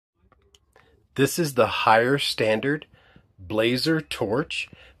This is the Higher Standard Blazer Torch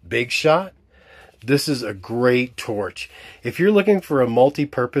Big Shot. This is a great torch. If you're looking for a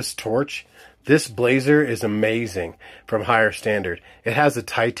multi-purpose torch, this Blazer is amazing from Higher Standard. It has a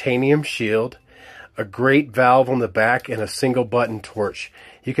titanium shield, a great valve on the back, and a single button torch.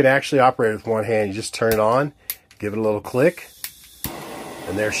 You can actually operate it with one hand. You just turn it on, give it a little click,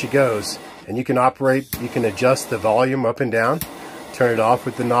 and there she goes. And you can adjust the volume up and down, turn it off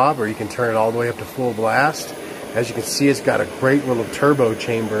with the knob, or you can turn it all the way up to full blast. As you can see, it's got a great little turbo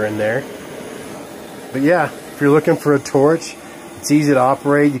chamber in there. But yeah, if you're looking for a torch, it's easy to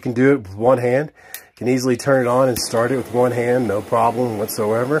operate. You can do it with one hand. You can easily turn it on and start it with one hand, no problem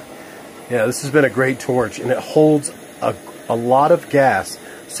whatsoever. Yeah, this has been a great torch, and it holds a lot of gas,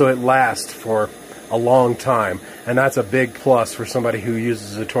 so it lasts for a long time. And that's a big plus for somebody who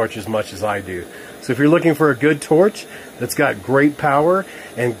uses a torch as much as I do. So if you're looking for a good torch that's got great power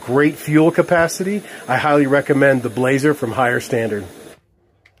and great fuel capacity, I highly recommend the Blazer from Higher Standard.